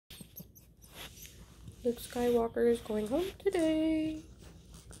Luke Skywalker is going home today.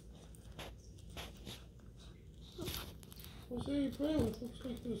 What's that you're playing with? Looks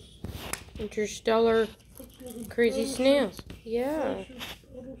like this. Interstellar Like crazy snails. Yeah.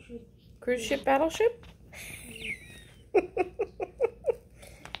 Battleship. Cruise ship battleship? I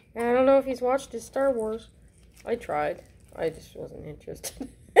don't know if he's watched his Star Wars. I tried. I just wasn't interested.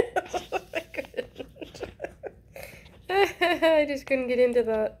 I couldn't. I just couldn't get into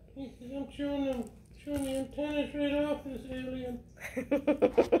that. I'm showing the antennas right off this alien.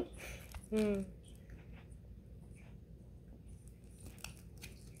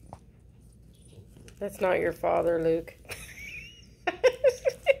 That's not your father, Luke.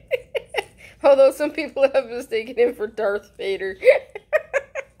 Although some people have mistaken him for Darth Vader.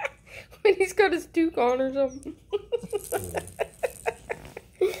 When he's got his toque on or something.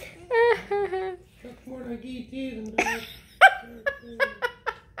 Looks more like E.T. than Darth.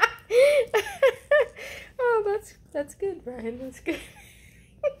 Oh, that's good, Brian. That's good.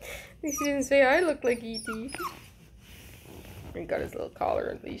 At least he didn't say I look like E.T. He got his little collar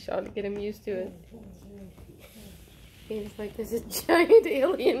and leash on to get him used to it. He's like, there's a giant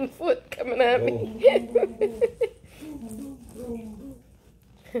alien foot coming at me.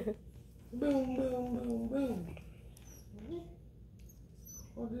 Boom, boom, boom, boom.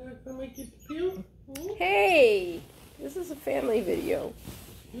 Oh, did that gonna make you puke? Hey, this is a family video.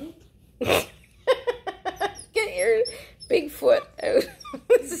 Get your Bigfoot out.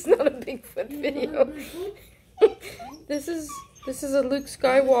 This is not a Bigfoot video. This is a Luke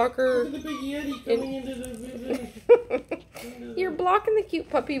Skywalker. Look at the big Yeti coming into the You're blocking the cute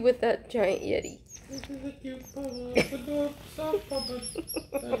puppy with that giant Yeti. This is a cute puppet. With the soft puppet.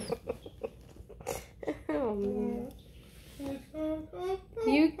 Oh, man.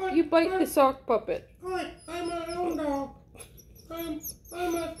 You bite the sock puppet. Hi, I'm a hound dog. I'm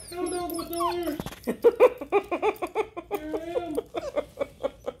a hound dog with no ears. Here I am.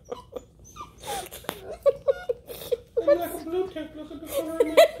 I'm like a Bluetick. Look at the color of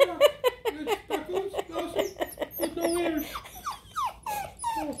my sock. It's speckles, glossy, with no ears.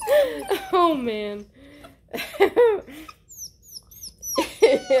 Oh, man.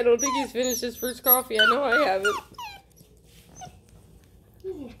 I don't think he's finished his first coffee. I know I haven't.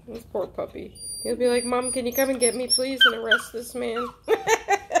 This poor puppy. He'll be like, Mom, can you come and get me, please, and arrest this man?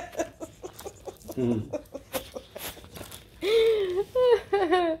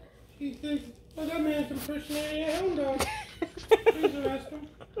 He thinks, well, that man's impersonating a hound dog. Please arrest him.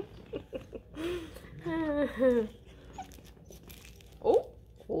 Oh,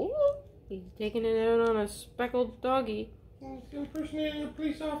 he's taking it out on a speckled doggy. He's impersonating a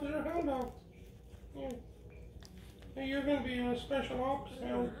police officer hound dog. Yeah. Hey, you're going to be a special ops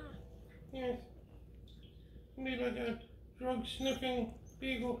now. Yes. You need like a drug-sniffing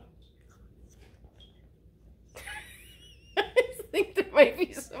beagle. I think there might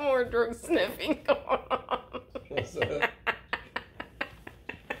be some more drug sniffing going on. What's that?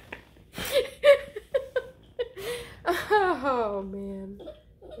 Oh, man.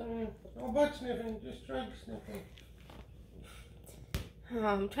 No butt sniffing, just drug sniffing.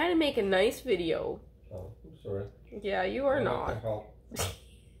 I'm trying to make a nice video. Oh, I'm sorry. Yeah, you are I not. like to help.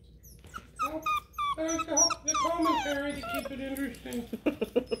 Well, I like to help the commentary to keep it interesting.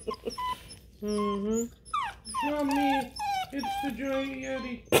 Mm-hmm. It's not me, it's the giant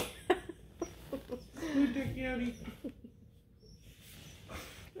Yeti. Bluetick Yeti.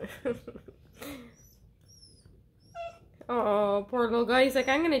 Oh, poor little guy. He's like,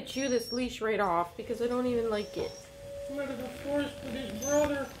 I'm going to chew this leash right off because I don't even like it. He went to the forest with his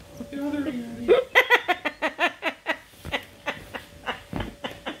brother, the other Yeti.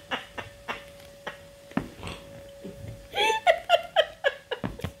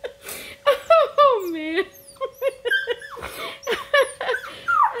 Oh, man.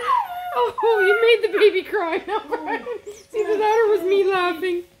 Oh, you made the baby cry. It's either that or was me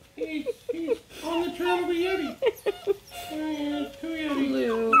laughing. He's on the trail of a Yeti. Two Yetis.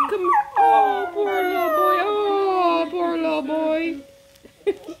 Luke, come here. Oh, poor little boy. Oh, poor little boy.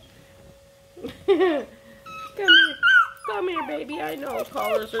 Come here, baby. I know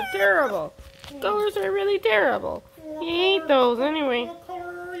collars are terrible. Collars are really terrible. You hate those anyway.